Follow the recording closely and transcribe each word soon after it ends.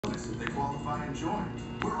they qualify and join.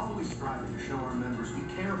 We're always striving to show our members we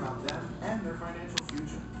care about them and their financial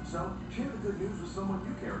future. So, share the good news with someone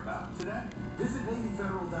you care about today. Visit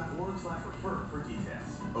NavyFederal.org/refer for details.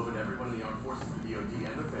 Open to everyone in the armed forces, the DoD,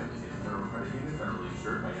 and their families in a federal credit union federally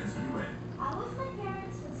insured by NCUA. I wish my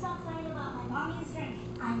parents would stop fighting about my mommy's drink.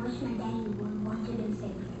 I wish my daddy would want to do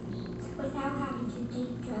things without having to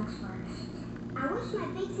take drugs first. I wish my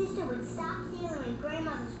big sister would stop stealing my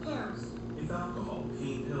grandmother's pills. If alcohol,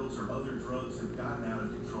 pain pills, or other drugs have gotten out of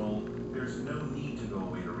control, there's no need to go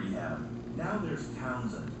away to rehab. Now there's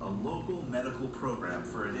Townsend, a local medical program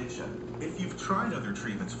for addiction. If you've tried other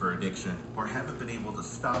treatments for addiction or haven't been able to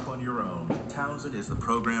stop on your own, Townsend is the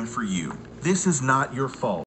program for you. This is not your fault.